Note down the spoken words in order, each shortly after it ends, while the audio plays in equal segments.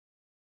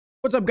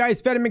What's up,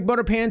 guys?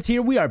 Fattymcbutrpnts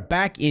here. We are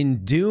back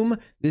in Doom.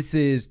 This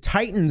is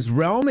Titan's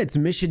Realm. It's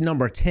mission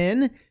number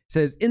 10. It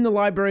says, in the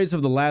libraries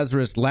of the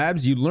Lazarus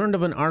Labs, you learned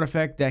of an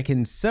artifact that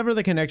can sever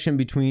the connection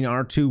between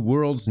our two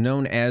worlds,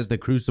 known as the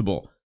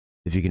Crucible.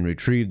 If you can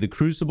retrieve the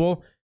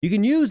Crucible, you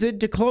can use it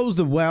to close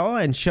the well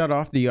and shut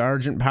off the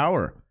Argent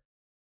Tower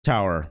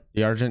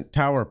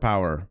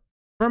power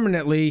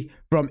permanently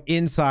from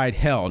inside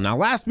hell. Now,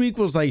 last week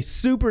was like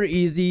super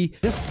easy.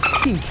 Just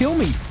fucking kill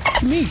me.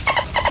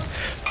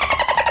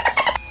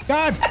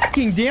 God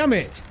fucking damn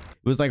it.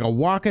 It was like a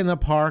walk in the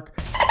park.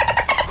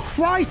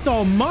 Christ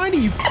almighty,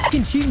 you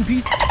fucking cheating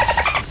piece.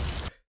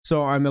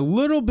 So I'm a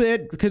little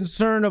bit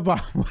concerned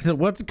about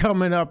what's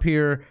coming up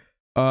here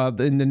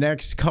in the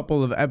next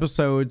couple of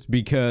episodes,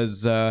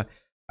 because I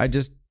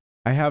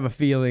have a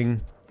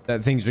feeling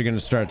that things are going to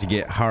start to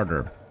get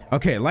harder.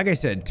 Okay, like I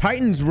said,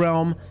 Titan's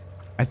Realm.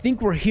 I think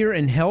we're here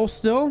in hell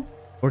still,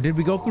 or did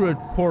we go through a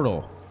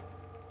portal?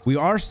 We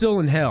are still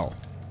in hell.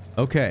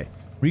 Okay,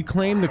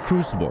 reclaim the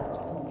Crucible.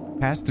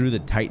 Pass through the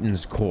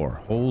Titan's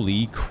core.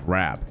 Holy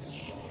crap.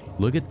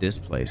 Look at this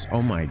place.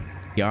 Oh my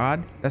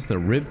god. That's the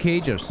rib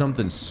cage of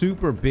something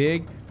super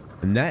big.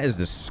 And that is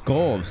the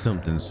skull of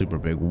something super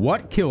big.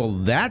 What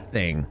killed that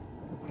thing?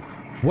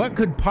 What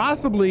could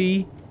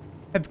possibly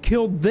have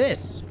killed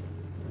this?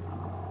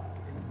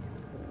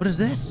 What is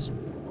this?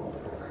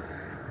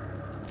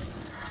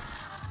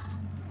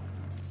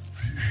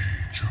 The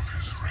age of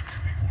his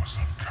reckoning was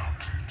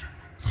uncounted.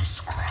 The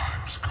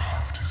scribes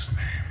carved his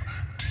name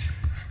deep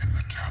in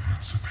the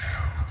tablets of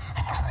hell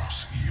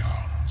across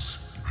eons,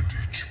 and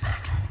each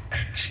battle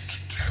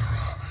etched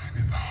terror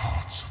in the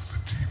hearts of the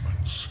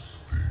demons.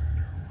 They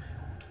knew he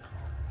would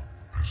come,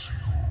 as he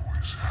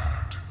always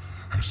had,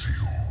 as he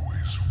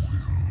always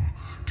will,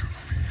 to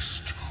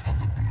feast on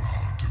the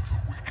blood of the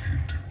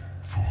wicked,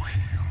 for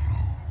he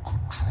alone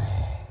could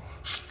draw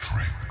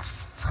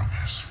strength from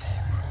his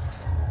fallen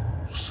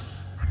foes,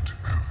 and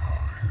ever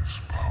his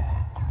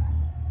power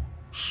grew,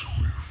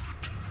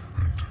 swift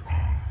and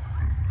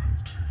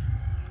unrelenting.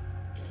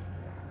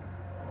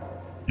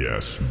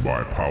 Yes,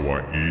 my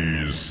power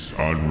is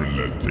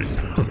unrelenting.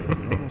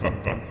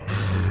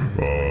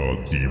 Oh,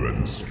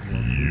 demons,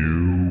 you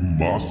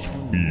must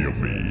fear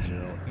me,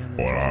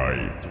 for I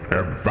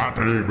am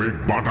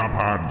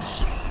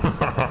Fattymcbutrpnts.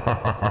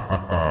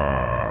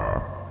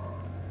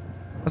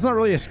 That's not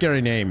really a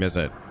scary name, is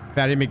it?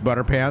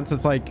 Fattymcbutrpnts.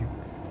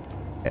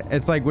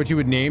 It's like what you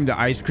would name the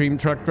ice cream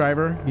truck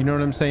driver. You know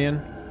what I'm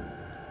saying?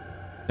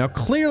 Now,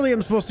 clearly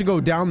I'm supposed to go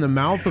down the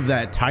mouth of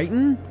that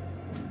Titan,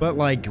 but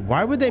like,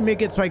 why would they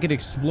make it so I could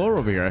explore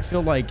over here? I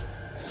feel like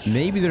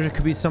maybe there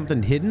could be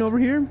something hidden over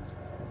here.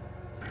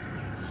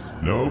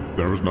 Nope,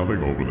 there is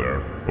nothing over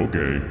there.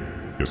 Okay,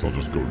 guess I'll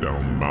just go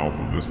down the mouth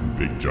of this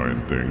big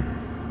giant thing.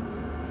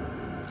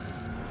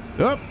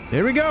 Oh,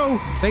 here we go.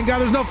 Thank God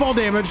there's no fall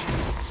damage.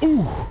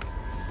 Ooh.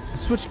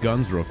 Let's switch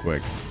guns real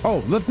quick.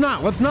 Oh, let's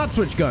not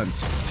switch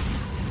guns.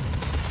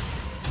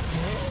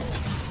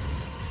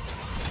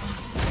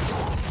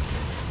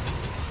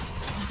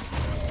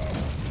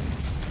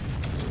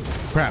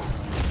 Crap.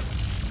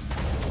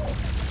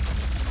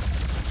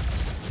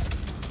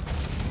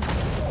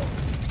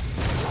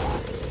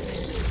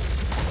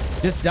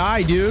 Just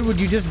die, dude. Would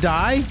you just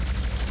die?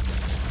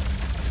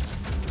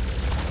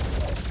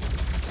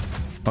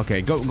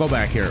 Okay, go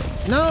back here.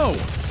 No!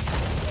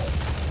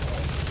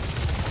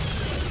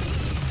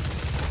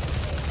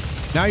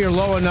 Now you're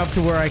low enough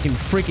to where I can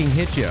freaking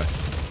hit you.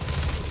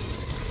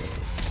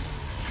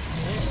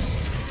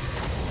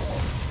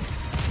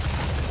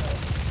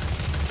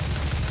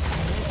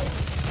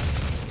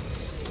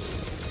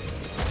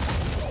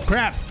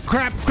 Crap!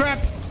 Crap! Crap!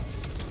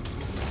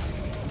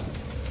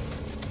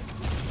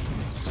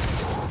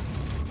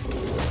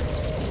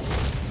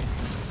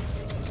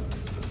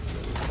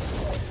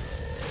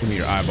 Give me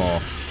your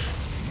eyeball.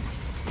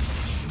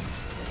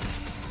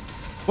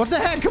 What the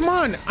heck? Come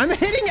on! I'm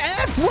hitting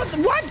F! What?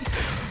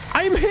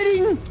 I'm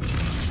hitting...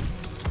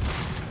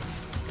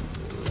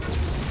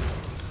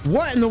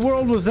 What in the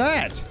world was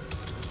that?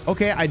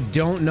 Okay, I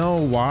don't know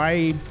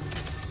why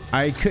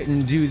I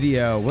couldn't do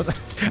the, what the...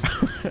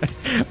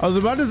 I was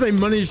about to say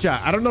money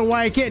shot. I don't know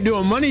why I can't do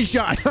a money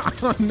shot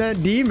on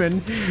that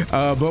demon.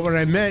 But what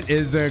I meant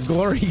is a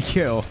glory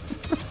kill.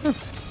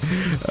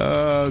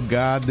 Oh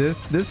god,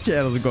 this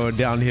channel's going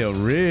downhill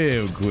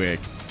real quick.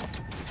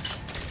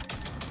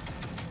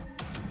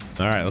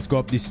 All right, let's go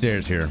up these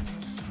stairs here.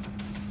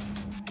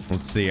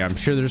 Let's see. I'm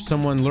sure there's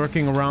someone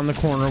lurking around the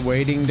corner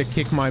waiting to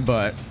kick my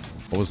butt.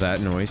 What was that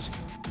noise?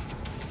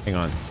 Hang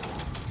on.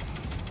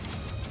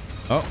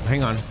 Oh,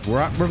 hang on.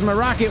 Where's my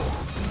rocket?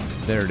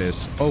 There it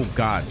is. Oh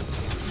god.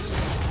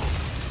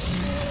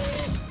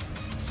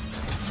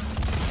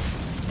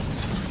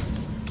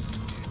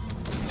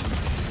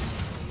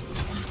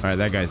 All right,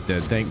 that guy's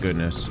dead. Thank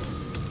goodness.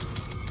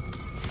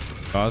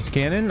 Gauss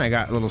cannon. I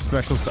got a little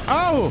special stuff.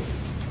 Oh!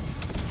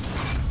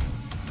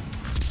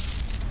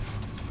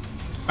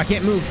 I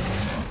can't move.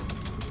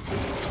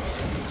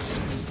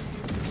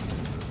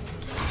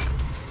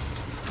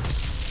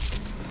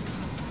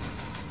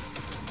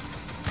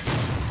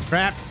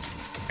 Crap.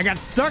 I got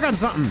stuck on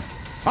something.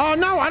 Oh,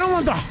 no, I don't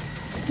want the...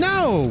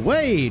 No,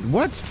 wait,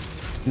 what?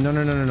 No,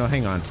 no, no, no, no,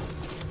 hang on.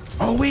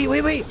 Oh, wait,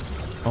 wait, wait.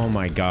 Oh,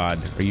 my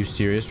God. Are you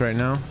serious right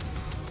now?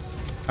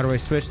 How do I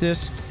switch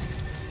this?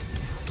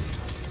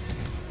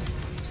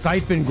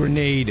 Siphon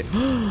grenade.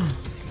 Oh,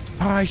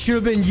 I should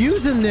have been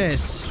using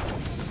this.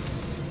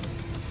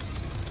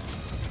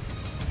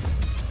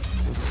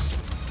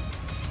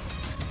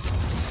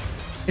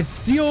 It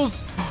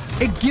steals...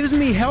 It gives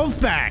me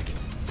health back.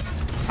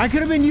 I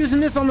could have been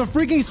using this on the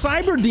freaking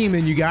cyber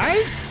demon, you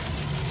guys.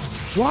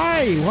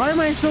 Why? Why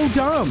am I so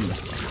dumb?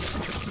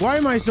 Why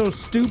am I so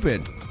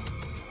stupid?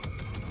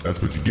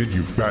 That's what you get,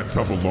 you fat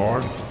tub of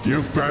lard.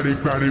 You fatty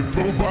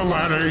booba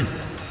laddie.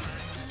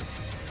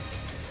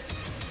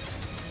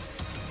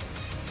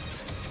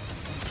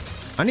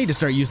 I need to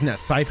start using that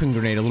siphon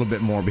grenade a little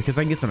bit more because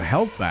I can get some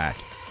health back.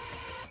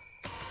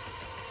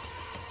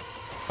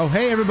 Oh,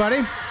 hey,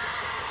 everybody.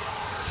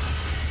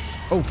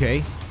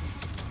 Okay.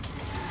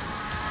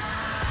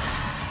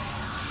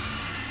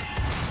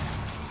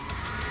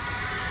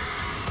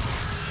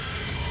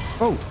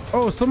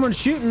 Oh, someone's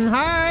shooting.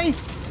 Hi.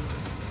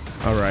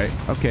 All right.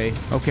 Okay.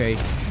 Okay.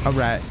 All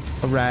right.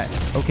 All right.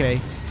 Okay.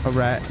 All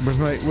right.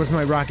 Where's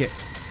my rocket?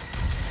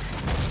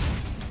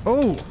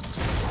 Oh.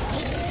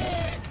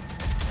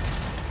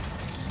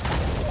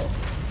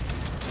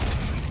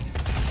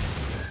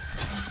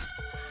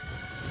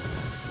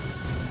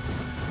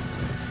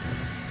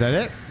 Is that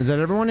it? Is that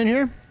everyone in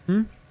here?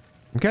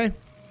 Okay.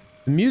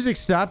 The music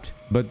stopped,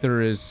 but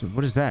there is...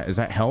 What is that? Is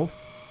that health?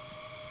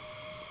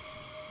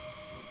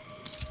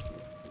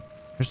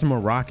 There's some more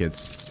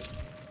rockets.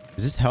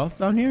 Is this health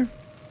down here?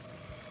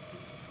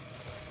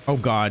 Oh,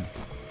 God.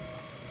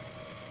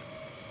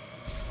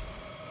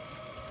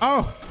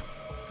 Oh!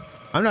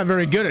 I'm not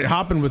very good at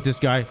hopping with this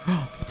guy.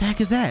 What the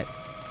heck is that?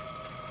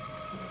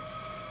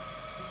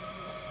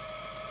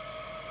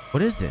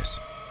 What is this?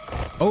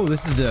 Oh,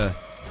 this is a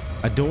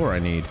door I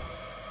need.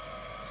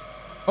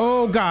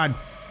 Oh, God.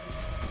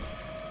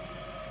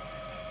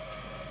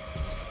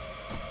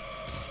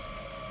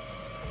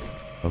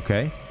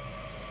 Okay.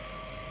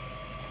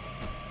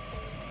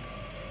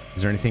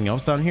 Is there anything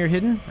else down here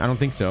hidden? I don't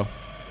think so.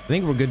 I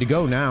think we're good to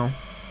go now. All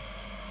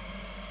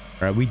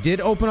right, we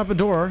did open up a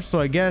door, so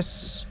I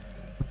guess...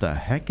 What the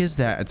heck is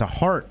that? It's a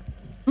heart.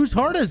 Whose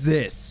heart is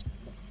this?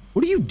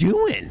 What are you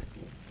doing?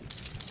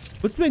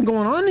 What's been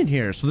going on in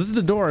here? So this is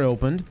the door I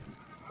opened.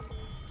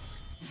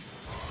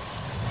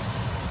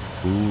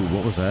 Ooh,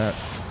 what was that?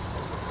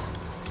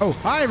 Oh,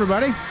 hi,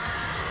 everybody.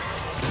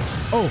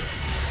 Oh.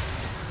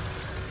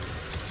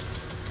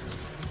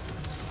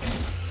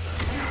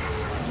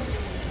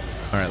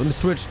 All right, let me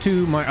switch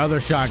to my other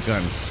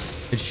shotgun.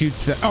 It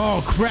shoots...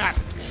 Oh, crap.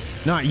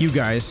 Not you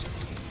guys.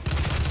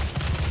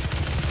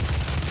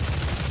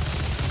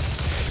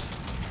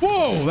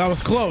 Whoa, that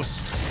was close.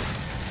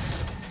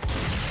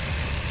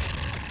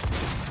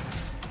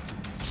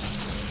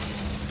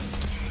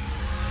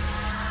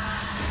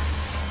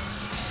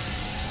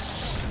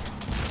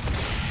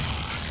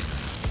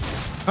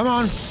 Come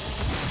on.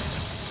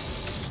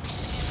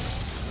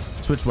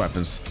 Switch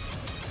weapons.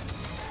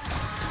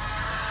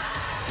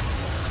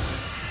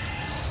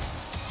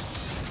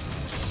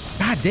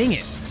 God dang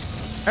it.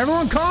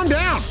 Everyone calm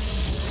down.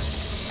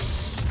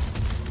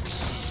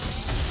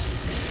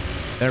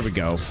 There we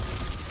go.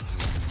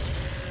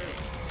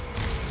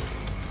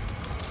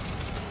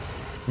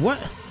 What?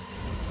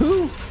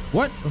 Who?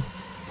 What?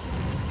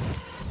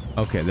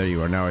 Okay, there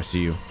you are. Now I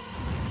see you.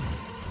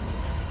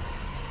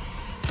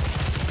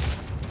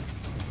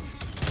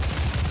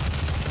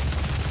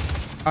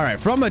 All right,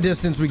 from a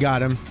distance, we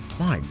got him.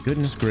 My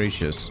goodness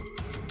gracious.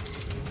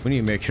 We need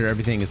to make sure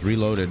everything is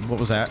reloaded. What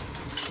was that?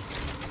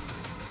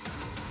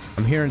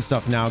 I'm hearing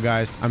stuff now,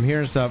 guys. I'm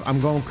hearing stuff.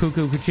 I'm going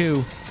cuckoo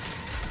cuckoo.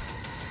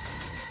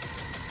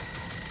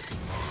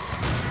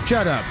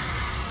 Shut up.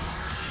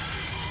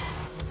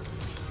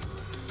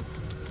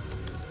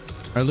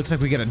 All right, looks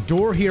like we got a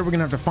door here. We're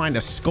gonna have to find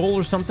a skull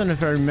or something,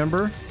 if I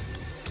remember.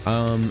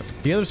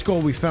 The other skull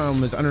we found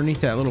was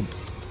underneath that little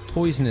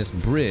poisonous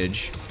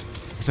bridge.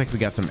 Looks like we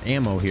got some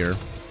ammo here.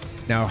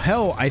 Now,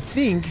 hell, I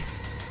think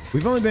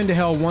we've only been to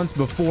hell once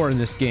before in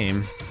this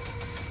game,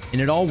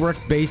 and it all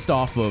worked based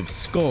off of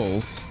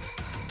skulls.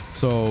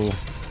 So,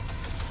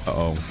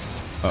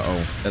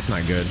 that's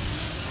not good.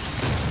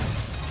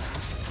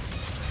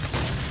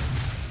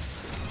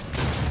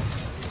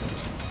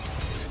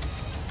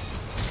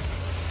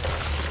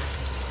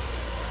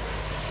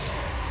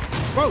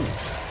 Whoa!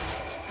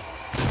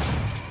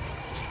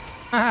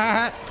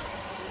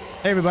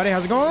 Hey everybody,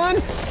 how's it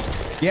going?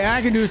 Yeah,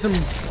 I can do some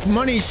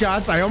money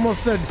shots. I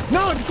almost said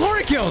no. It's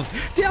glory kills.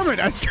 Damn it!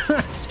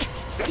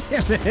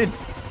 Damn it!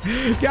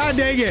 God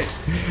dang it!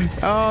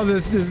 Oh,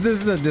 this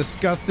is a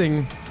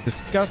disgusting,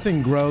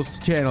 gross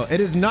channel.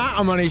 It is not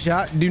a money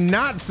shot. Do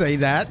not say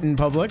that in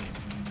public.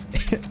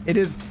 It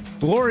is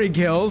glory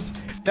kills.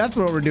 That's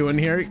what we're doing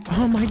here.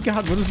 Oh my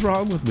God, what is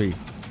wrong with me?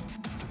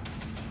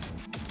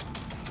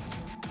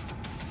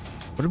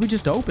 What did we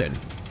just open?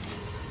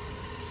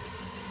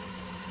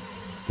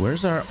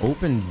 Where's our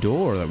open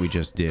door that we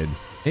just did?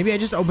 Maybe I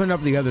just opened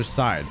up the other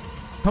side.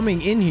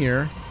 Coming in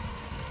here,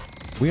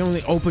 we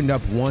only opened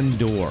up one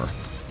door.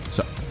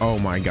 So, oh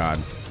my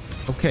God.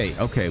 Okay,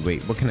 okay,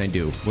 wait, what can I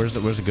do? Where's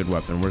a good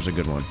weapon? Where's a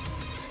good one?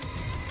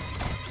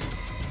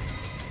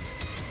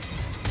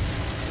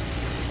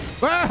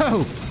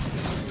 Whoa!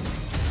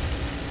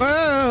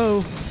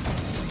 Whoa!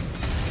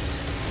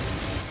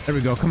 There we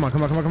go. Come on,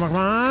 come on, come on, come on, come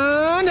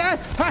on.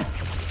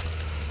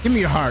 Give me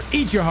your heart.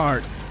 Eat your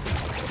heart.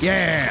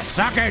 Yeah,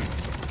 suck it.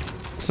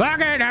 Suck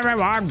it,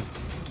 everyone.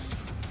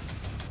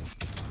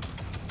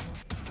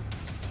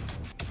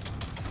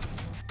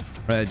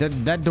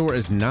 That door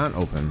is not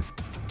open.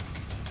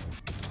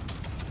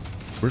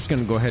 We're just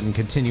gonna go ahead and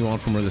continue on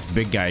from where this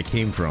big guy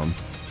came from.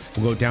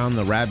 We'll go down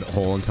the rabbit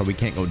hole until we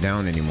can't go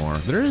down anymore.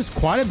 There is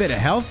quite a bit of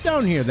health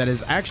down here that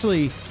is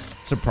actually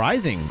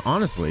surprising,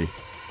 honestly.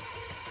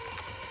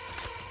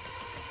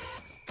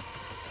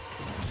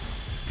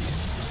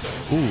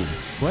 Ooh,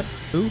 what?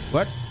 Ooh,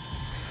 what?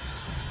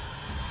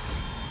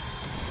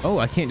 Oh,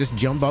 I can't just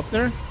jump up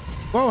there?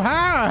 Whoa,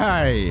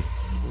 hi!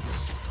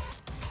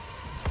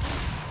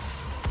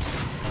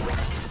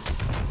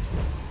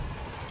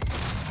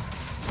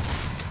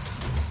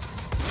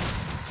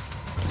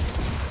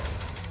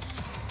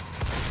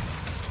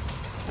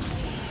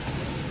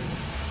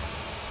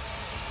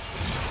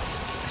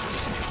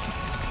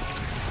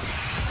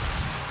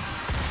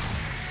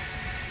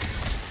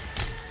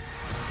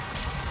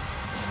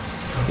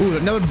 Ooh,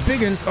 another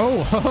big one.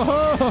 Oh, ho,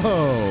 ho,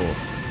 ho.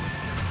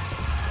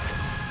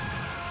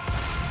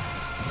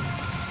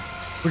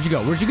 Where'd you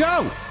go? Where'd you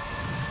go?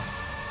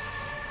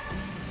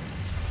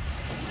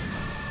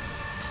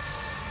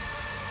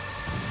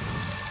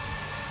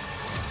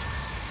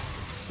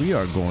 We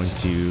are going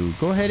to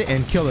go ahead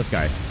and kill this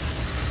guy.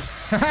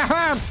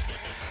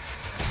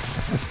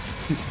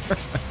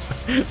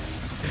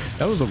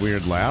 That was a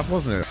weird laugh,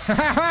 wasn't it?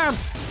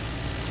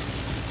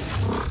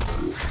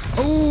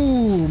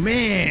 Oh,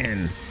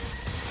 man.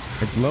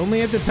 It's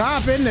lonely at the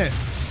top, isn't it?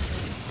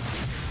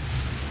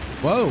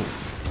 Whoa.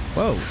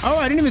 Whoa. Oh,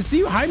 I didn't even see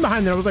you hiding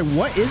behind there. I was like,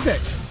 what is it?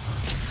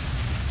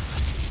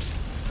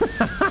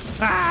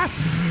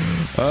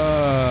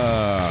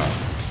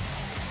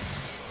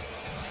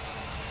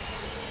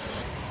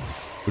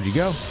 Where'd you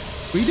go?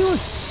 What are you doing?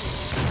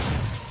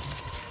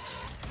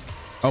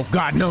 Oh,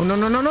 God. No, no,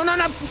 no, no, no, no,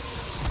 no.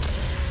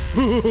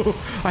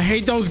 I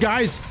hate those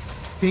guys.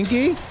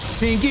 Pinky,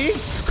 Pinky,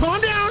 calm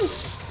down.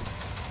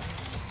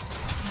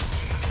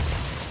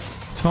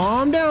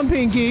 Calm down,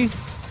 Pinky.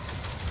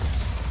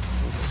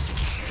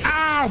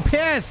 Ow,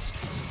 piss.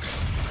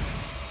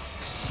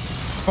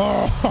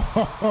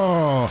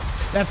 Oh,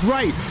 that's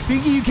right.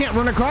 Pinky, you can't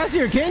run across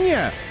here, can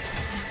you?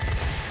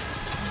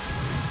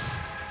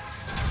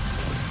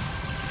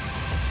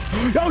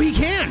 Oh, he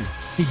can.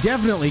 He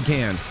definitely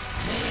can.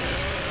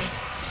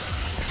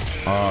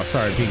 Oh,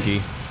 sorry,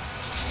 Pinky.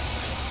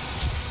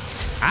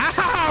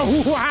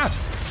 Ow!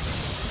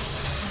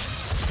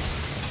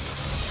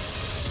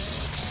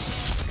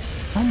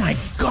 Oh my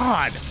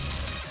God.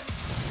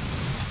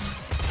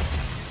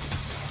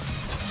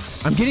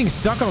 I'm getting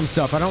stuck on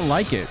stuff. I don't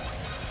like it.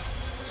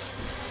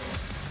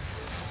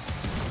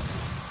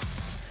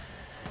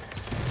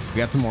 We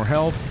got some more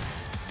health.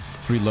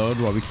 Let's reload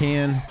while we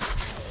can.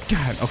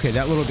 God, okay,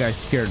 that little guy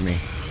scared me.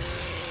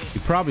 He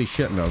probably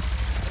shouldn't have.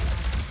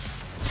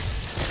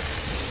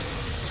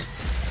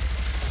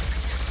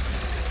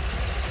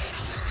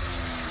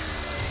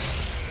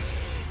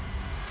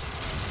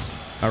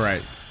 All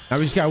right, now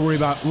we just gotta worry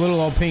about little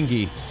old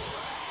Pinky.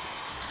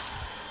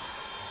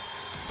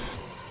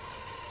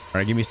 All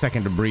right, give me a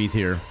second to breathe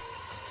here.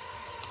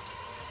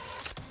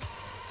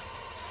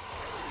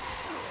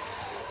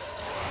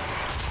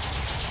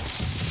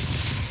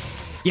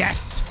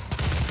 Yes.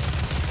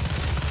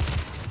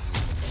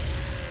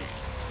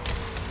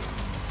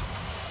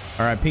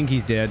 All right,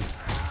 Pinky's dead.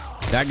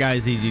 That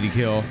guy's easy to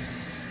kill.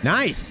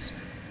 Nice.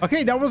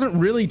 Okay, that wasn't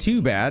really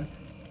too bad.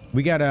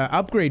 We got an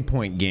upgrade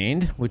point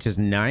gained, which is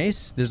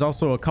nice. There's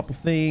also a couple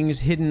things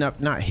hidden up,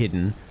 not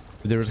hidden,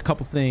 but there was a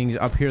couple things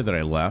up here that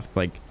I left,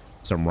 like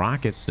some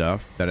rocket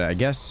stuff that I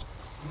guess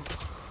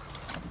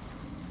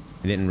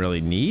I didn't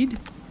really need.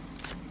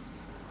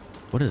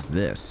 What is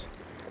this?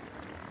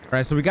 All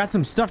right, so we got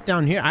some stuff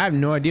down here. I have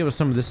no idea what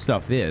some of this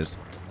stuff is.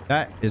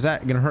 Is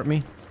that gonna hurt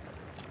me?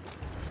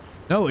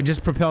 No, it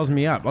just propels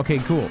me up. Okay,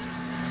 cool.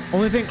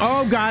 Only thing,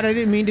 oh God, I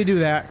didn't mean to do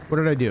that. What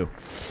did I do?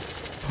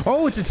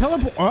 Oh, it's a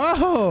teleport.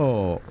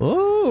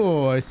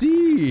 Oh, I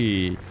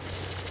see.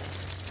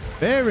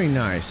 Very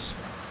nice.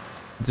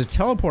 It's a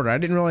teleporter. I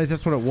didn't realize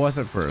that's what it was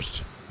at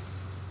first.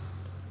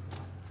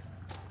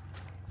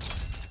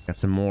 Got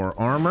some more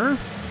armor.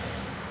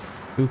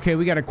 Okay,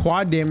 we got a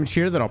quad damage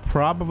here that I'll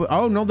probably...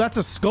 Oh, no, that's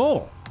a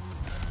skull.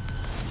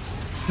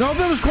 No,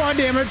 that was quad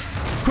damage.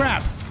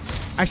 Crap.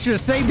 I should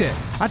have saved it.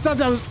 I thought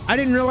that was... I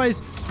didn't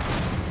realize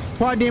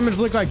quad damage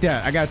looked like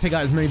that. I got to take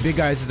out as many big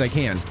guys as I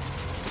can.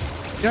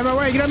 Get out of my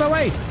way! Get out of my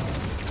way!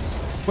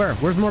 Where?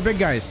 Where's more big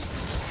guys?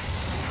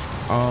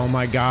 Oh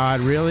my God,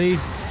 really?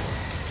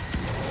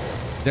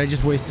 Did I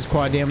just waste his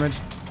quad damage?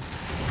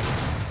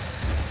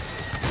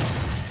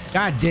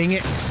 God dang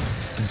it.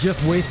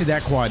 Just wasted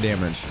that quad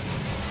damage.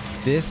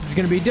 This is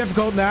going to be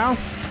difficult now.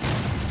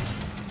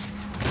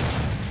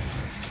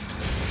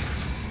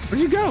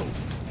 Where'd you go?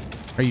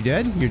 Are you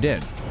dead? You're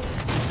dead.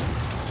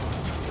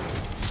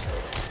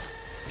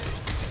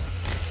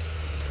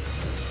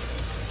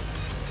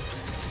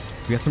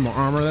 We got some more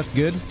armor. That's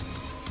good.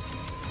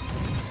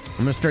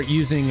 I'm going to start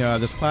using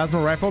this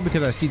plasma rifle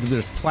because I see that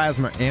there's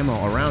plasma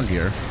ammo around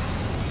here.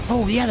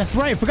 Oh, yeah, that's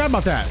right. I forgot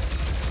about that.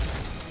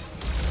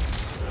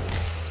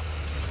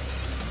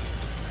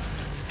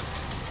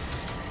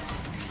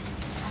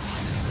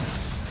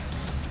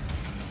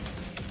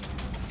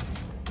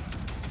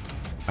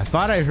 I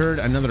thought I heard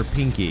another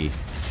pinky.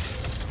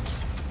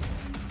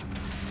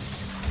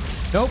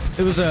 Nope,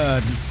 it was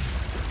a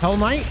Hell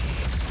Knight.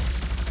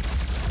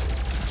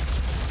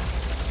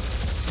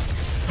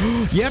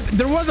 Yep,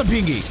 there was a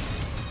pinky.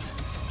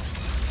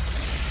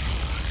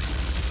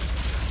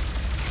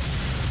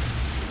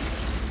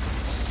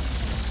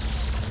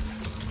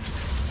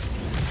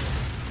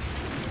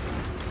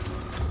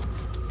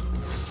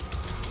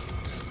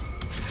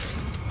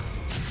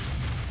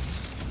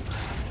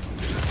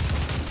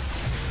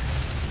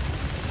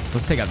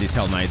 Let's take out these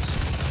Hell Knights.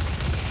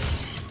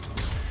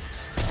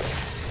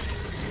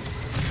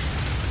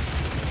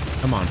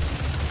 Come on.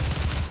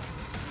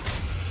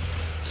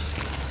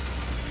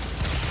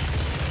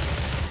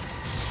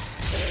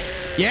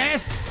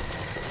 Yes!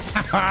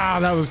 Haha,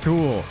 that was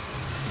cool.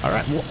 All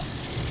right. Well,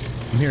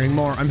 I'm hearing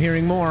more. I'm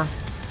hearing more.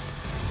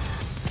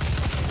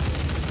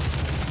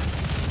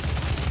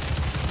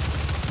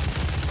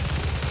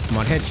 Come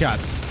on,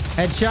 headshots.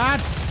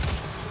 Headshots!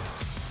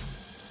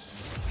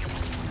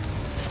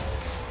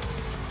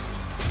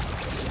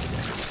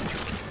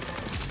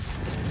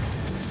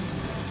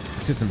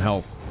 Let's get some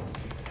health.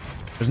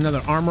 There's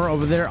another armor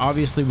over there.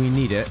 Obviously, we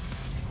need it.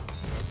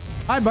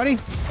 Hi, buddy.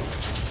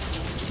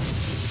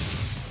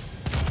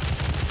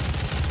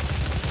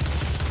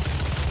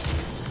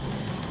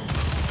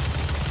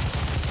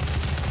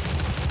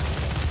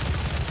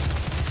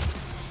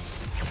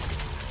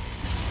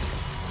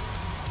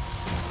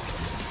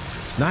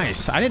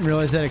 Nice. I didn't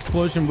realize that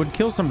explosion would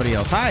kill somebody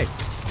else. Hi.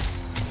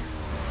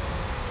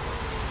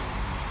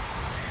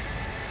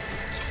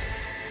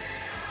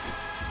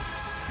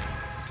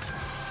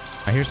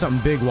 I hear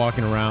something big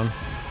walking around.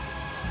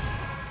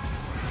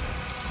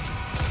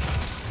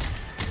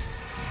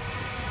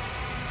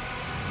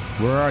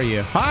 Where are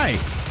you? Hi.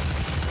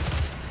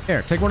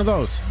 Here, take one of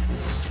those.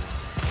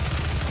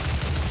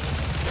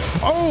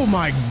 Oh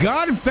my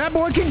God, Fat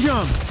Boy can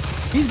jump.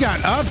 He's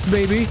got ups,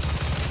 baby.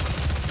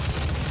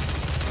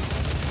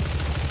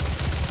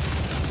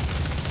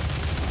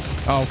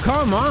 Oh,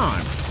 come on.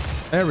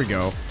 There we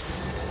go.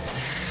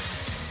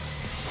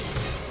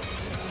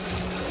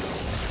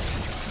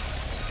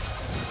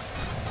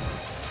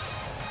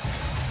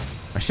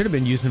 I should have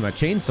been using my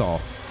chainsaw.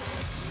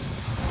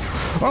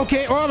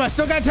 Okay, oh, I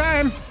still got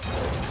time.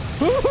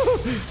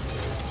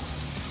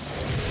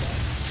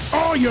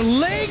 Oh, your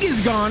leg is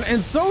gone,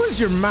 and so is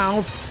your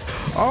mouth.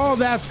 Oh,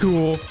 that's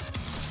cool.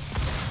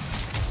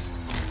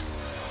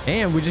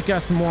 And we just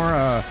got some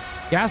more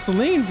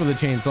gasoline for the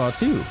chainsaw,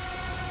 too.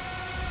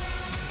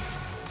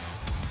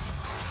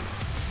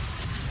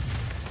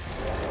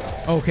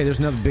 Okay, there's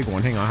another big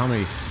one. Hang on, how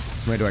many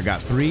do I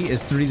got? 3?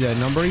 Is 3 the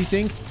number, you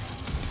think?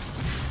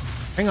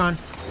 Hang on.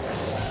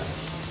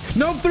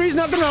 Nope, 3's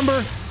not the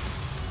number.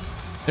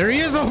 There he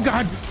is. Oh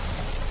God.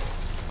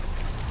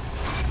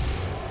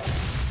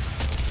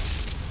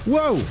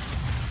 Whoa. All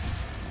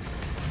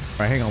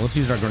right, hang on. Let's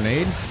use our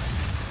grenade.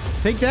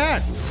 Take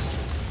that.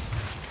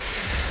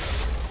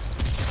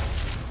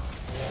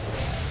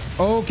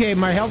 Okay,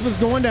 my health is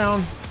going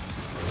down.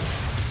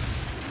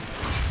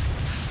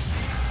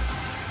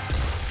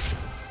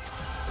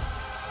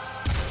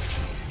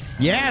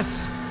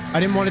 Yes. I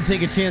didn't want to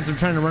take a chance of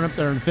trying to run up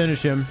there and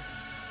finish him,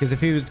 because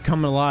if he was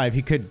coming alive,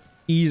 he could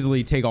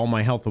easily take all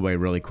my health away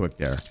really quick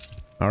there.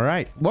 All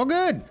right. Well,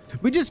 good.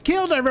 We just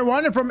killed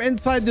everyone from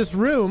inside this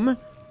room.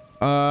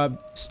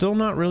 Still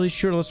not really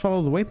sure. Let's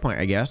follow the waypoint,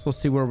 I guess. Let's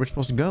see where we're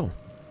supposed to go.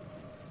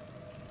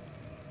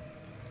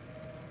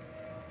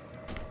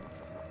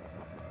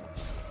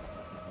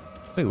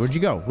 Wait, where'd you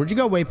go? Where'd you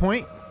go,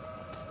 waypoint?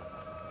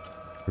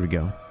 Here we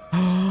go.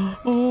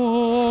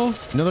 Oh,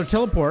 another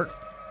teleport.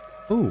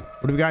 Ooh,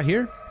 what do we got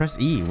here? Press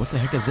E. What the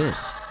heck is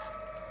this?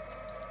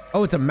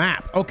 Oh, it's a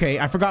map. Okay,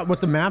 I forgot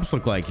what the maps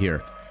look like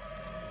here.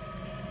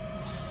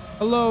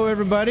 Hello,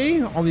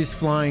 everybody. All these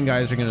flying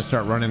guys are going to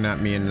start running at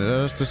me in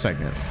just a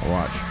second. I'll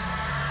watch.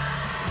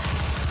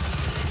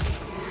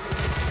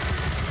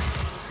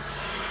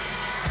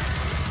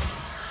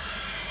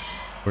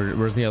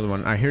 Where's the other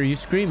one? I hear you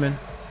screaming.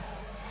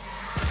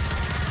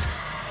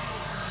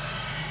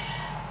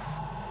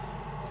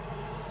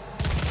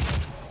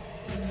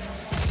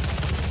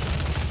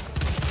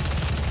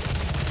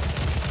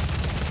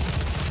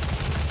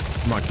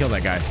 Come on, kill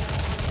that guy.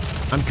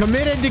 I'm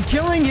committed to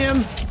killing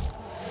him.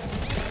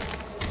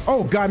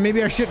 Oh God,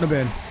 maybe I shouldn't have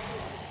been.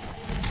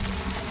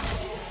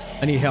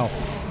 I need help.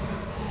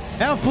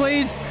 Help,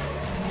 please.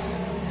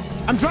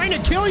 I'm trying to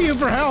kill you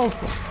for health.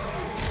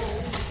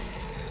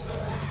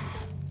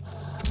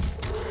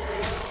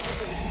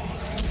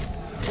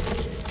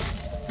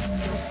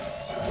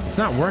 It's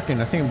not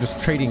working. I think I'm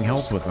just trading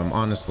health with them,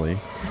 honestly.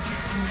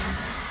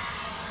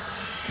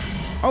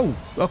 Oh,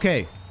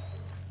 okay.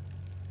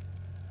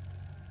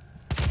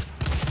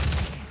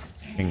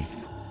 Dang.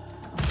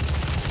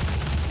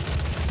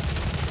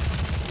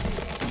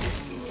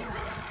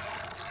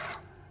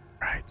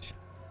 Right.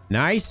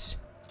 Nice.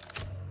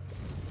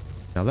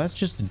 Now that's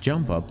just a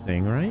jump up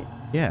thing, right?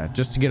 Yeah,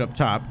 just to get up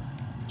top.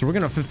 So we're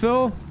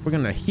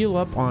gonna heal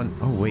up on,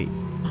 oh wait.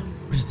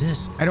 What is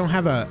this? I don't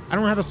have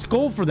a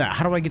skull for that.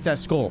 How do I get that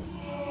skull?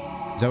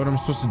 Is that what I'm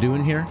supposed to do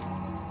in here?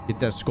 Get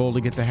that skull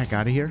to get the heck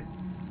out of here?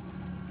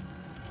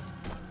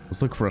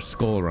 Let's look for a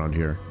skull around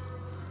here.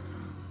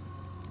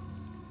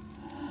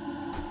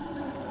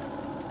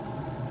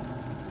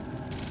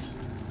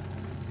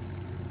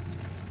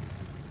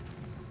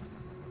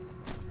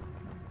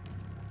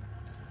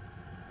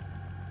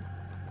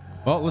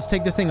 Well, let's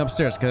take this thing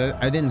upstairs because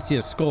I didn't see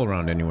a skull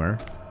around anywhere.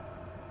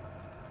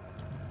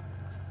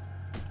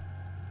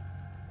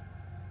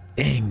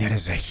 Dang, that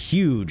is a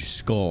huge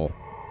skull.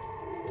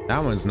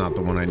 That one's not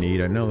the one I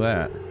need. I know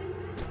that.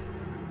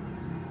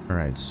 All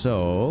right,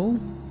 so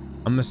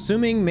I'm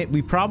assuming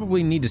we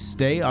probably need to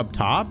stay up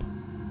top,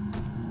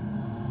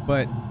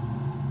 but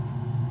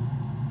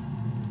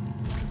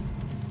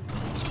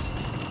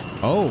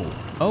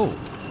oh,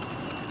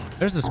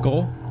 there's the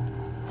skull.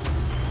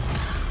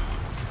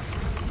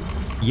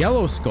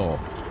 Yellow skull.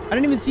 I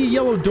didn't even see a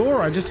yellow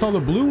door. I just saw the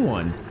blue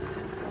one.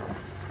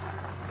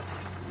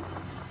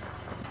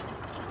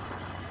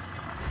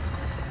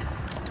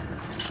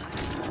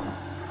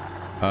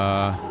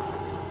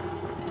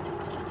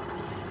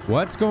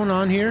 What's going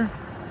on here?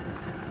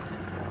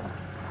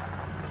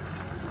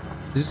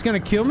 Is this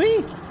gonna kill me?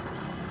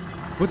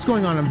 What's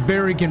going on? I'm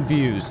very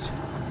confused.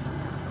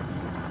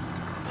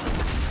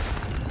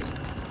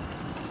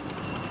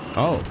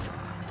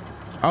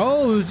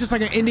 Oh, it was just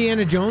like an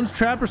Indiana Jones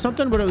trap or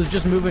something, but it was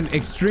just moving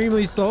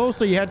extremely slow,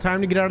 so you had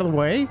time to get out of the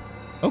way.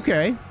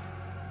 Okay.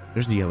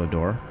 There's the yellow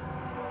door.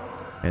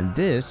 And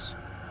this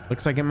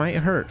looks like it might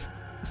hurt.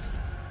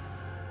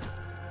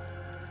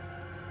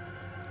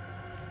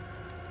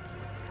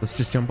 Let's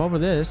just jump over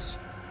this.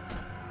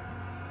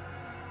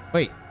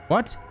 Wait,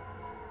 what?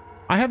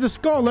 I have the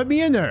skull. Let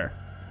me in there.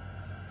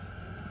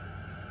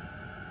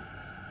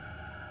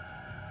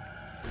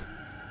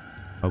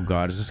 Oh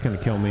God, is this gonna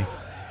kill me?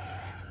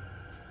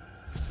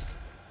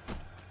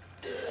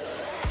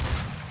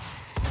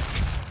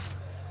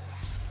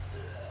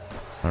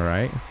 All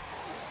right.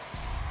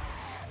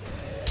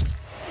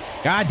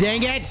 God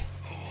dang it.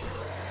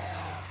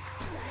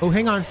 Oh,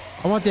 hang on.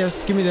 I want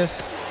this. Give me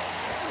this.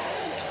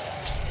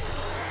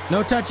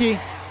 No touchy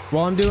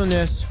while I'm doing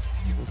this.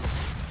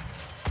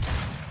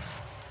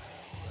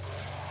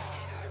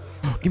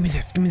 Oh, give me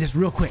this. Give me this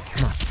real quick.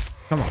 Come on.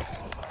 Come on.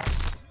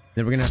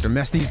 Then we're gonna have to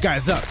mess these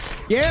guys up.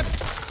 Yep.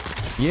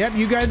 Yep,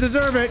 you guys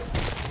deserve it.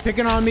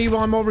 Picking on me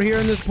while I'm over here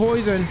in this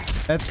poison.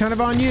 That's kind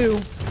of on you.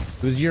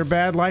 It was your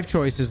bad life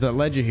choices that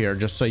led you here,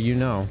 just so you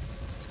know.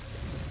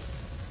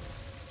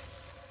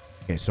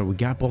 Okay, so we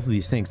got both of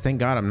these things. Thank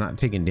God I'm not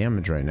taking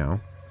damage right now.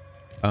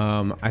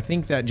 I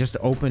think that just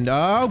opened.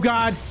 Oh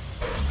God,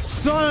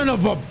 son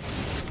of a,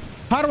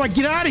 how do I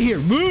get out of here?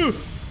 Woo!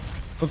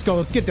 Let's go.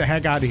 Let's get the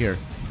heck out of here.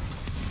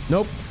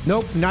 Nope,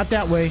 nope, not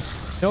that way.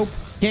 Nope,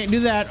 can't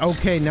do that.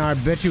 Okay, now I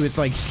bet you it's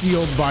like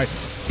sealed by,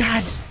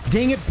 God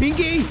dang it,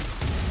 Pinky.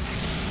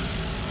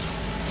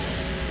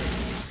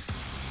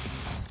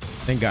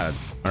 Thank God.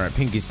 All right,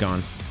 Pinky's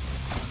gone.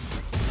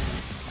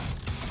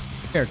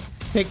 Here,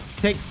 take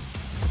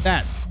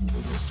that.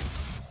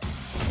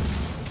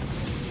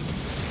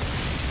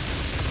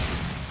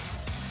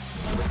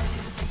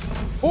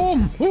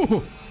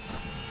 Ooh.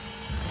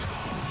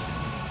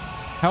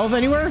 Health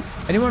anywhere?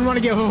 Anyone want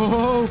to get?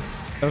 Oh,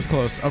 that was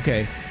close.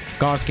 Okay,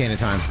 Gauss cannon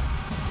time.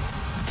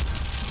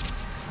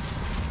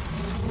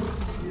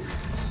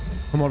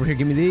 Come over here.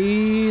 Give me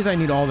these. I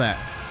need all that.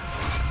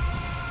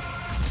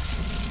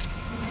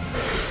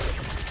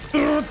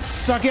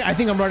 Suck it. I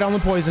think I'm right on the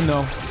poison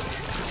though.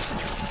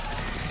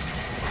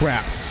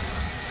 Crap.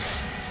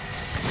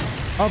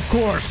 Of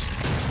course.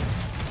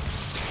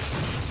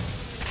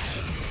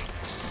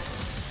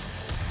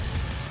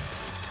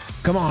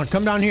 Come on,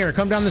 come down here.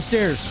 Come down the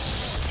stairs.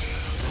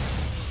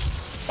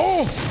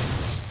 Oh!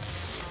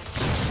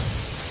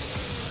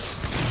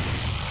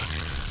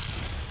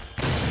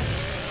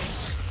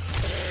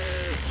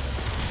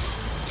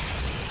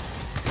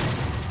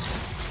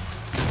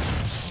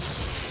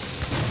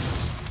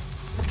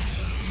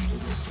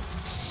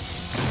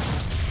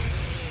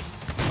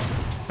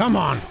 Come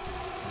on.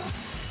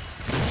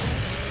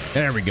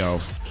 There we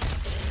go.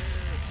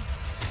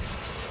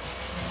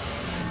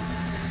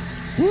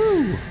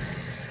 Woo!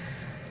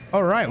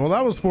 All right, well,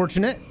 that was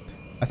fortunate.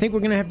 I think we're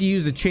gonna have to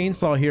use the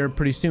chainsaw here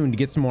pretty soon to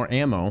get some more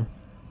ammo.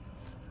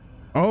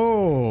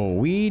 Oh,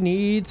 we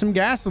need some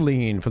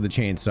gasoline for the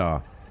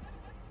chainsaw.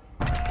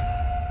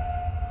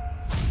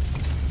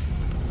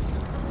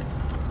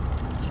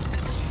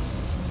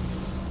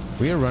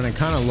 We are running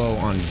kind of low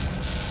on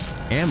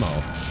ammo.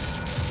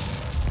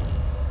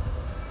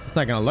 It's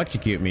not gonna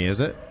electrocute me,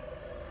 is it?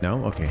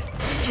 No? Okay.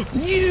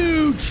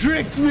 You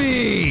tricked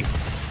me!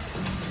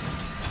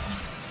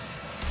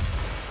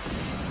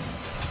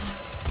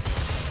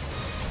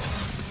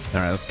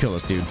 Alright, let's kill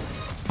this dude.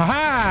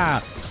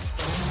 Haha!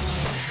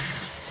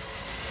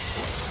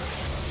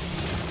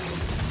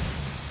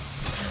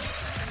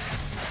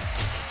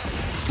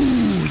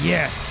 Ooh,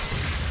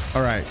 yes!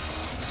 Alright.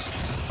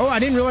 Oh, I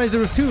didn't realize there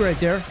was two right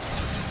there.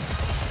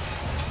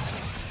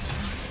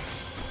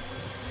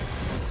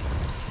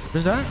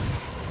 What's that?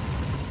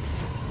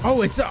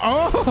 Oh, it's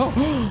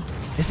oh!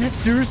 Is that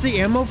seriously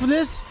ammo for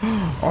this?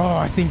 Oh,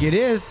 I think it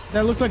is.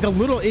 That looked like a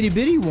little itty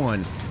bitty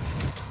one.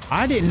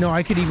 I didn't know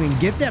I could even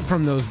get that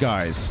from those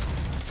guys.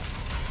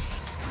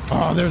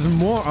 Oh, there's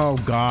more. Oh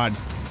God.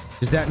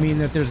 Does that mean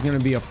that there's gonna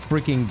be a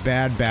freaking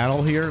bad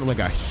battle here? Like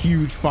a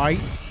huge fight?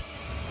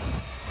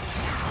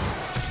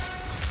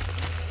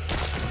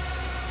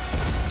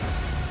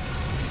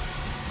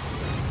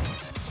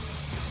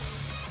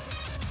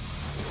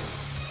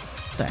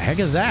 What the heck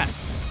is that?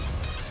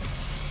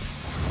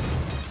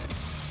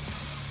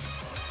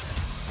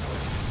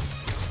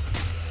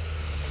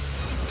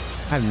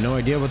 I have no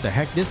idea what the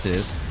heck this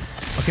is.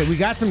 Okay, we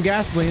got some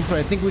gasoline, so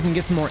I think we can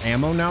get some more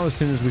ammo now as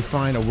soon as we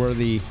find a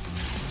worthy...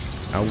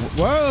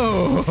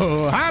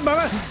 whoa! Hi,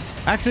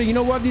 Bubba! Actually, you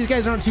know what? These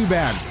guys aren't too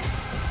bad.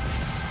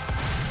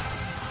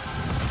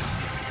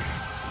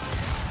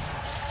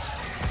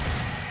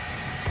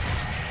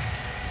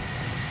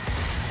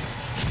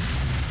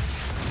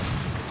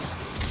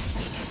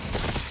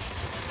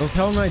 Those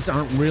Hell Knights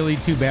aren't really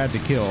too bad to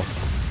kill.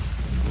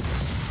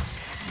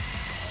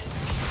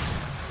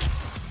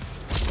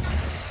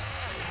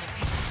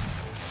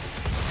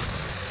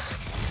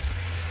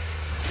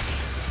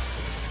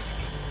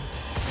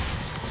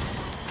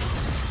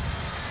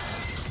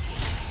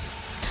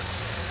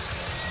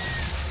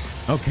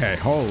 Okay,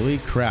 holy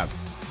crap.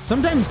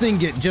 Sometimes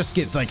things just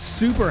gets like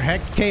super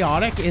heck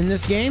chaotic in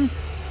this game.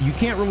 You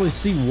can't really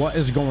see what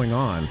is going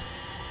on.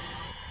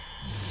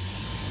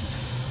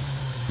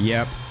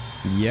 Yep.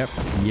 Yep.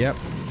 Yep.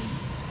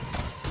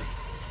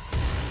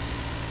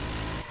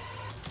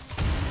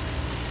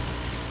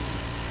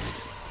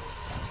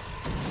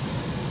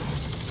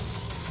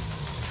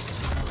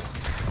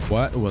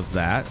 What was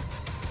that?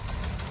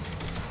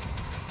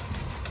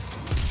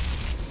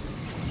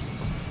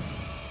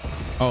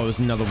 Oh, there's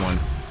another one.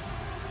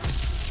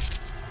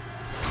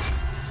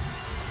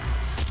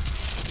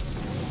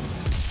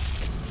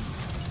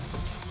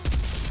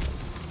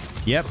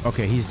 Yep.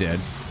 Okay, he's dead.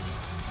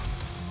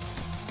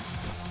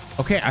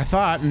 Okay, I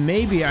thought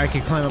maybe I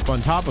could climb up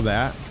on top of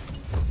that.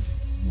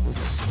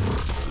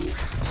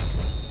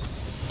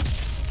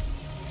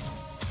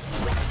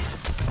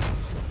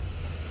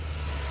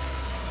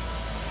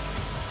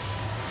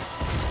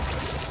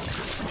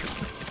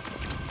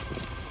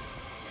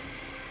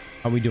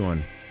 How we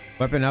doing?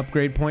 Weapon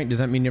upgrade point. Does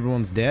that mean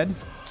everyone's dead?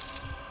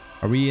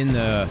 Are we in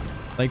the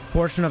like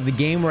portion of the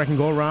game where I can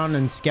go around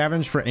and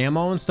scavenge for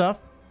ammo and stuff?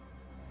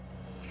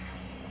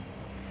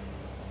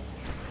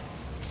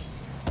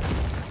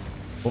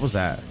 What was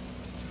that?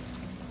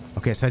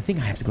 Okay, so I think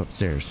I have to go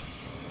upstairs.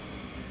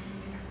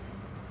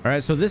 All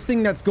right, so this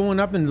thing that's going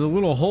up into the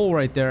little hole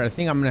right there, I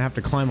think I'm gonna have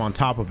to climb on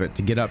top of it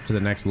to get up to the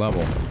next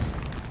level.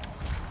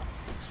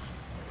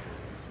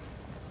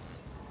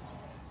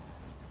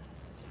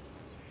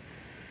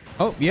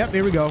 Oh, yep,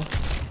 here we go. All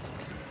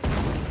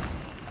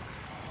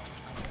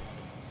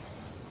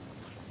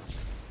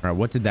right,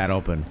 what did that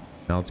open?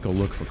 Now let's go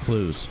look for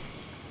clues.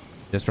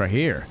 This right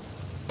here.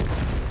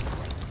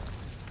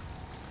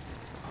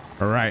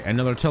 All right,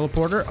 another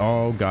teleporter.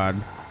 Oh, God.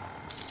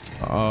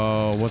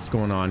 Oh, what's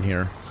going on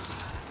here?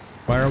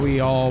 Why are we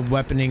all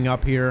weaponing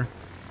up here?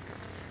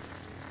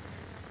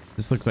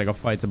 This looks like a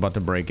fight's about to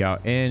break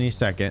out any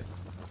second.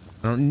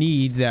 I don't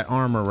need that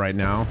armor right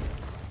now.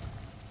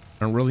 I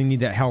don't really need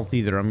that health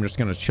either. I'm just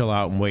gonna chill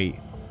out and wait.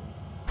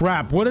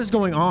 Crap, what is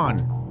going on?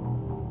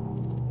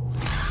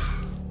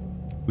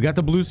 We got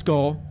the blue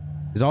skull.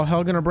 Is all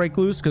hell gonna break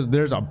loose? Because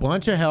there's a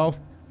bunch of health,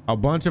 a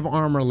bunch of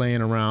armor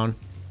laying around.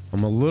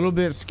 I'm a little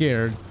bit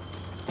scared.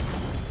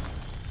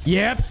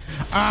 Yep.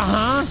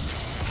 Uh-huh.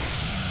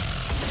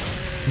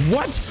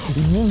 What?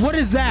 What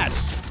is that?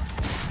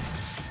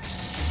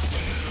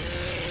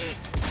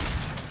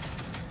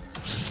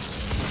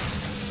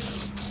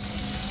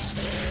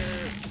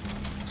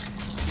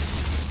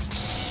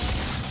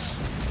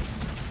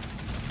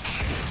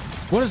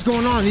 What is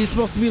going on? Are these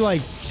supposed to be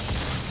like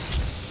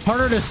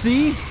harder to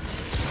see?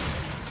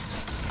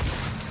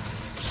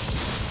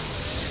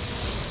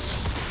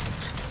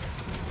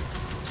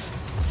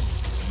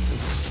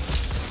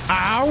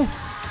 Ow!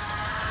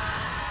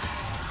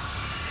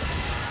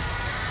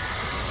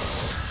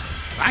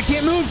 I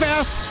can't move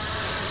fast.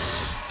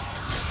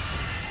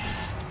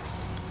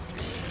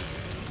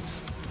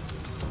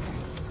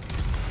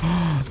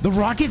 The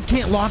rockets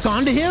can't lock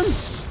onto him?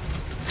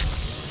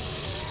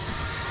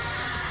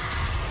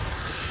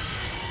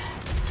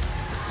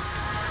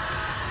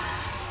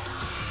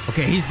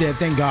 Okay, he's dead,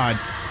 thank God.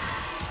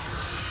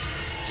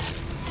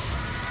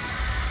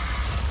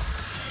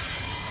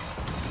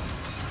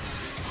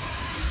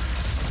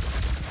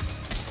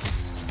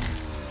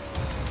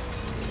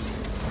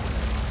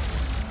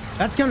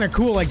 That's kind of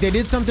cool. Like they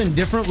did something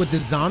different with the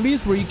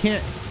zombies where you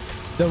can't,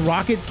 the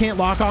rockets can't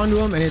lock onto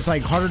them and it's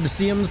like harder to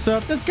see them and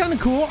stuff. That's kind of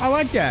cool. I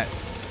like that.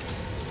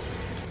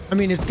 I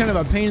mean, it's kind of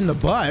a pain in the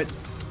butt.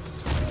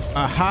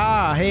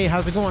 Aha. Hey,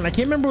 how's it going? I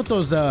can't remember what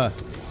those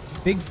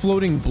big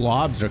floating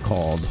blobs are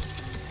called.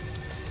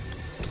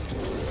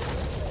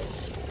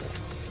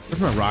 Where's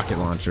my rocket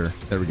launcher?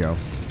 There we go.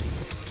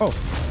 Oh.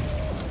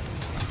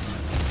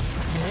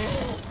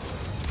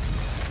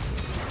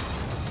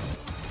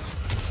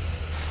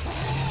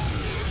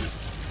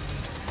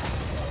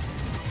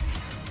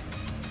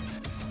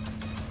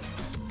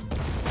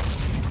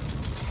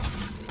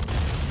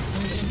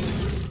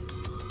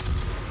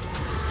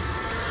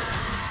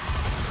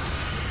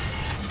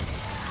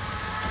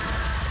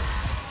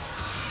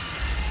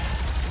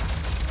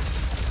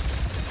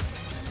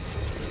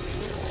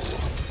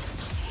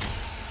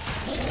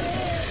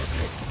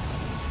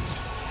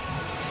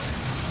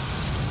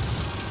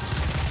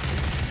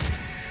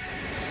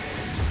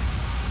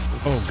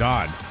 Oh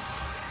God.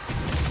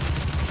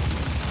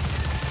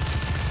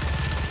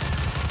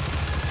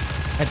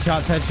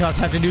 Headshots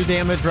have to do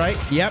damage, right?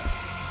 Yep.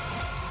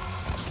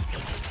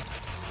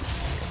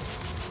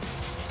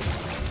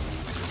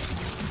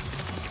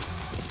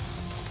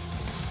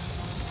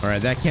 All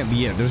right, that can't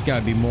be it. There's got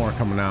to be more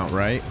coming out,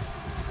 right?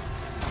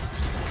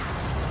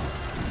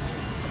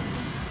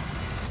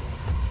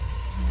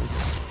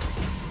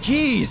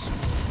 Jeez.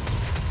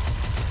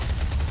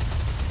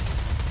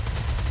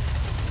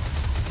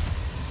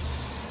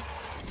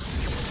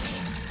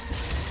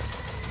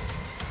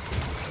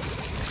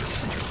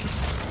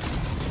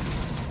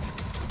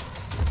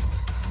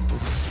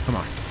 Come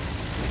on.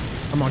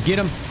 Come on, get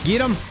him.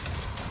 Get him.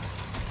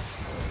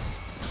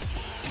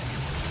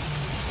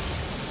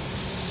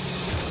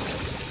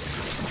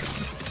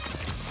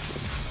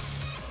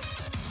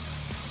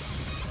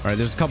 All right,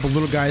 there's a couple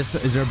little guys.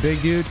 Is there a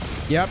big dude?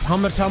 Yep. How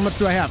much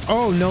do I have?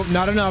 Oh, no,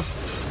 not enough.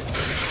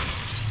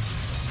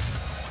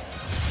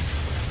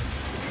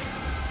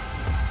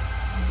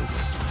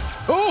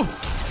 Oh!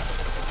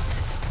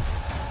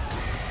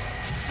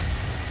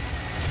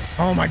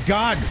 Oh my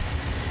God.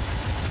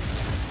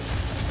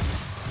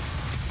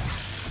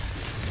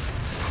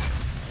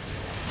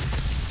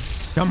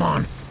 Come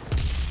on.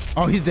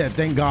 Oh, he's dead.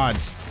 Thank God.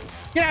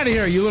 Get out of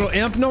here, you little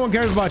imp. No one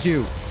cares about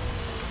you.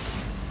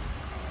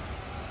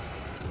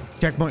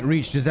 Checkpoint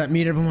reached. Does that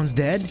mean everyone's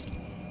dead?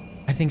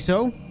 I think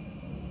so.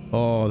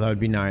 Oh, that would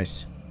be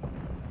nice.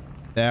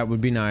 That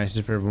would be nice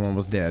if everyone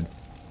was dead.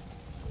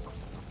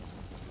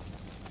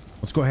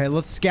 Let's go ahead.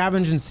 Let's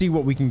scavenge and see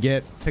what we can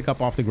get. Pick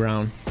up off the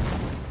ground.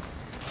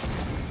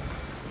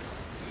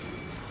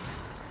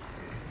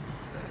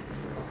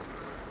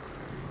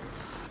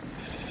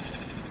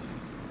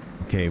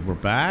 Okay, we're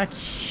back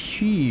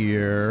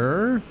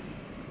here.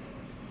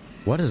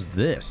 What is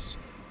this?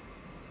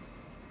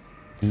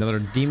 Another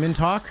demon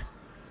talk?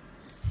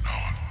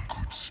 None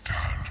could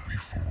stand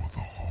before the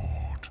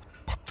Horde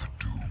but the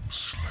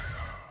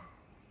Doomslayer.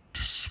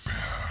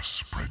 Despair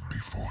spread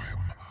before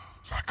him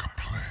like a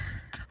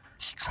plague,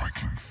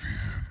 striking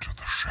fear into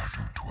the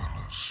Shadow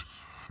Dwellers,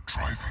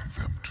 driving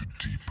them to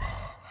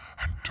deeper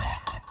and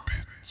darker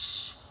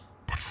pits.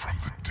 But from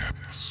the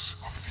depths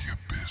of the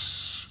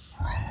abyss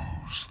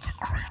rose the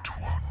Great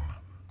One,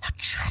 a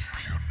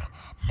champion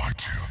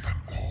mightier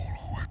than all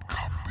who had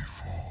come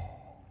before.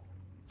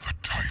 The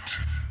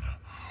Titan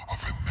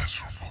of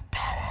immeasurable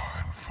power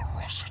and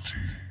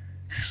ferocity,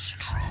 he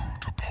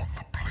strode upon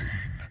the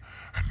plain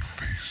and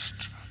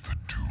faced the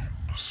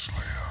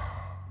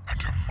Doomslayer.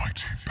 And a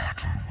mighty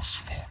battle was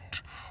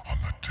fought on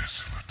the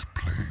desolate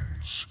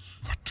plains.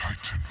 The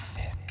Titan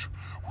fought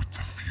with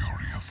the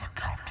fury of the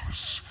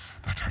countless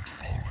that had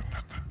fallen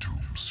at the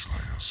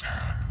Doomslayer's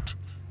hand.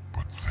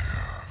 But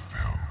there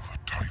fell the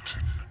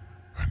Titan,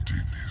 and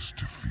in his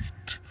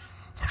defeat,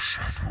 the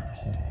Shadow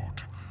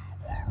Horde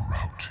were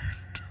routed.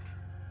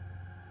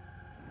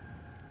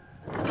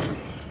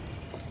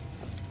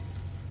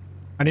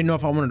 I didn't know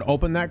if I wanted to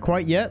open that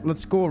quite yet.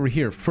 Let's go over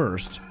here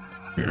first.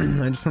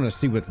 I just want to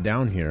see what's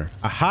down here.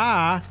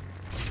 Aha!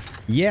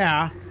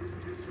 Yeah.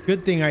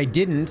 Good thing I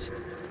didn't. Is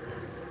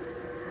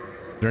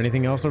there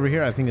anything else over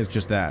here? I think it's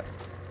just that.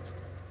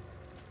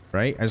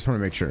 Right? I just want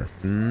to make sure.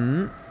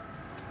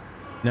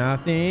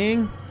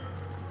 Nothing. Is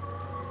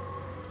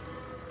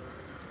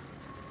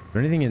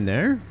there anything in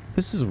there?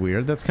 This is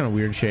weird. That's kind of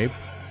weird shape.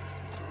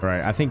 All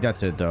right. I think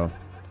that's it, though.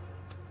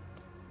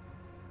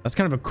 That's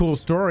kind of a cool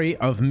story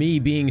of me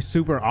being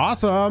super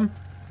awesome.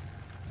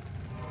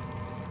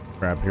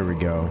 Crap, here we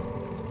go.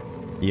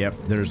 Yep,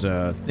 there's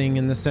a thing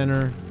in the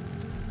center.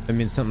 That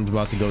means something's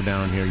about to go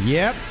down here.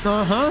 Yep,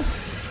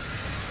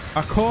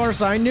 of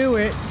course, I knew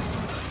it.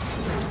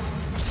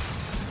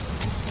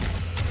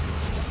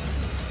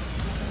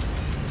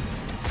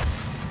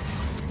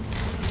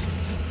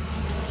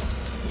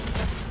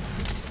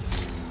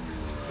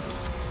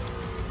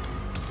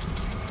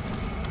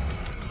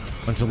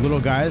 Bunch of little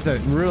guys that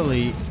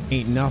really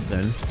ain't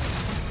nothing.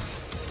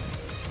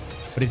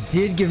 But it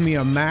did give me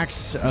a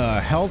max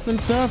health and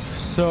stuff,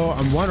 so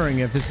I'm wondering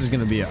if this is going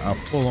to be a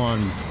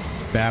full-on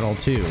battle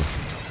too.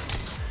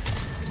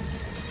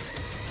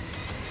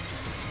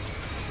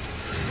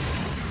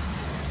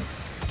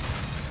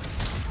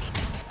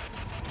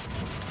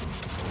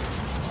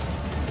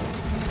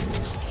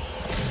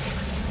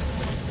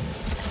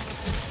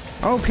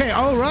 Okay,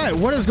 all right.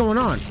 What is going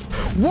on?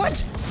 What?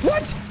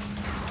 What?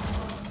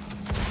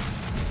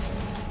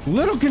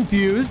 Little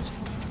confused.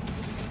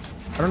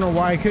 I don't know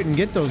why I couldn't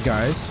get those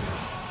guys.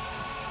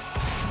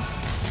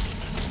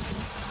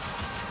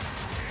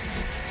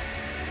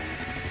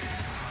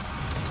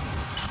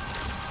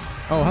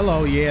 Oh,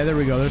 hello. Yeah, there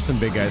we go. There's some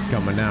big guys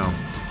coming now.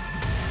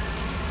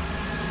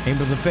 Aim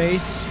for the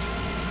face.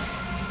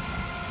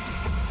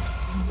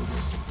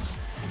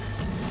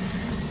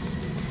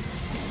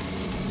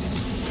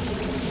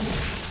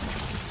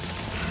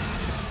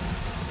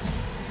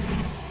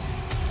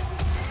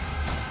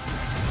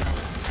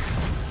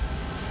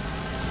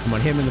 Come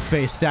on, hit him in the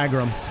face. Stagger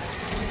him.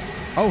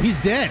 Oh,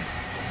 he's dead.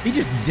 He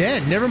just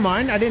dead. Never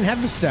mind. I didn't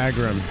have to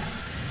stagger him.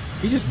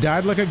 He just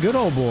died like a good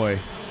old boy.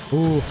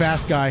 Ooh,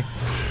 fast guy.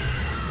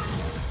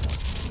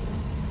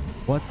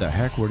 What the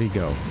heck? Where'd he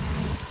go?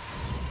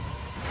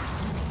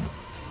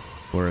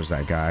 Where is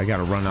that guy? I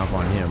gotta run up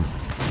on him.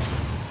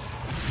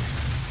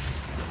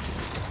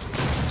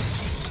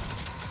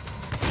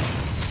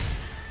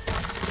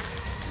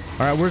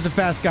 All right, where's the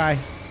fast guy?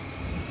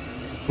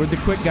 Where'd the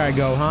quick guy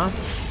go, huh?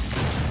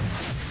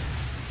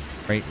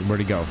 Right, where'd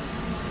he go?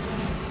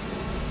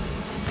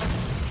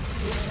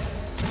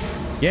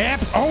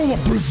 Yep. Oh, a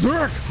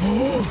berserk.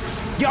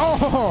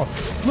 Yo,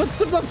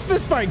 let's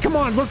fist fight. Come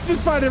on, let's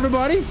fist fight,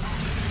 everybody.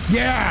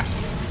 Yeah.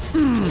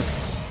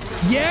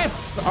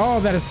 Yes. Oh,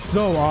 that is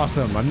so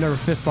awesome. I've never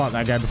fist fought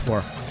that guy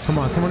before. Come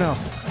on, someone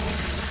else.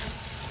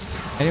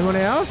 Anyone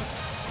else?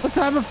 Let's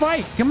have a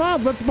fight. Come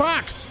on, let's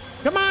box.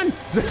 Come on.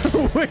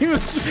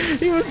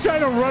 he was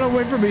trying to run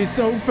away from me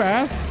so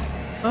fast.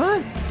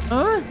 Huh?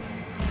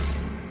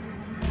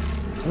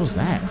 What was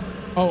that?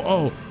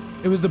 Oh,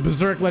 it was the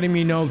berserk letting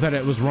me know that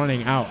it was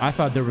running out. I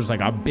thought there was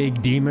like a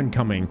big demon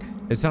coming.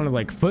 It sounded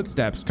like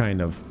footsteps,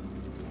 kind of.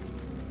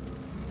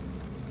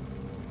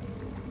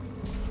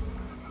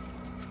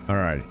 All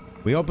right,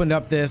 we opened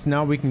up this.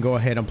 Now we can go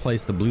ahead and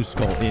place the blue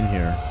skull in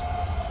here.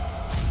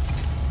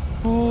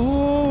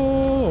 Oh,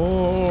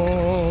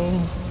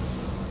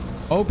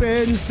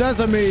 open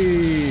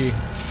sesame.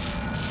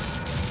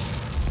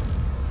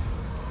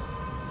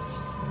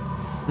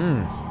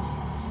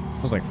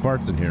 Smells like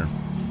farts in here.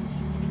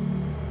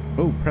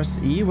 Oh, press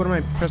E. What am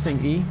I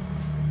pressing E?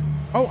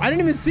 Oh, I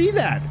didn't even see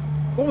that.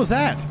 What was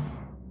that?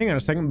 Hang on a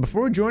second.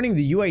 Before joining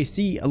the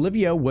UAC,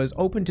 Olivia was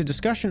open to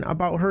discussion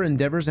about her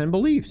endeavors and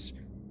beliefs.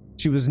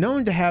 She was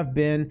known to have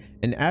been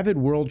an avid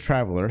world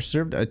traveler,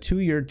 served a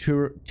 2-year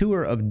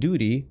tour of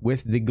duty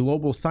with the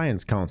Global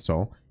Science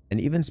Council,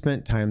 and even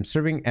spent time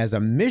serving as a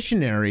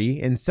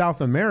missionary in South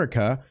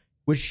America,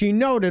 which she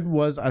noted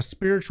was a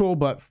spiritual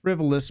but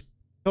frivolous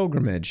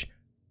pilgrimage.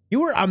 You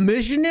were a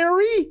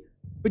missionary?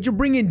 But you're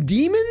bringing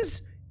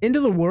demons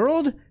into the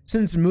world?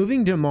 Since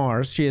moving to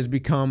Mars, she has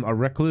become a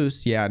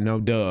recluse. Yeah,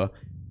 no duh.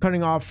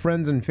 Cutting off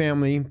friends and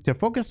family to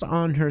focus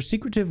on her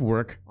secretive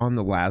work on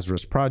the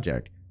Lazarus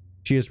Project.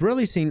 She is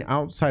rarely seen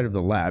outside of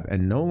the lab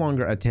and no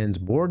longer attends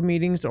board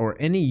meetings or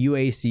any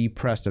UAC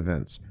press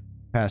events.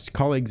 Past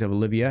colleagues of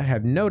Olivia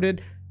have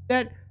noted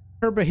that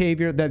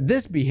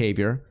this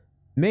behavior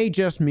may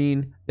just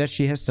mean that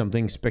she has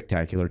something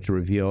spectacular to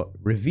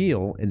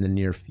reveal in the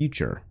near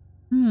future.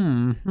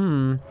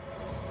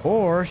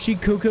 Or she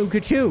cuckoo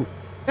cachoo.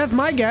 That's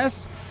my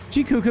guess.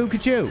 She cuckoo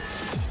cachoo.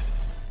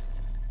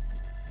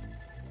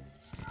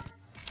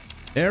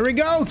 There we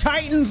go.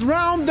 Titan's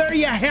Realm. There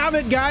you have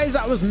it, guys.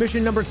 That was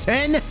mission number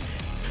 10.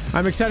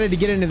 I'm excited to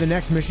get into the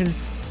next mission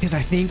because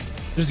I think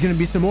there's going to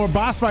be some more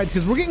boss fights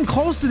because we're getting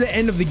close to the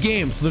end of the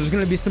game. So there's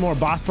going to be some more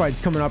boss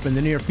fights coming up in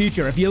the near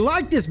future. If you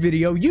like this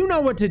video, you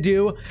know what to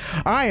do.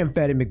 I am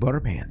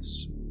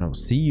Fattymcbutrpnts. I'll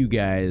see you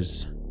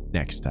guys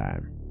next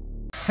time.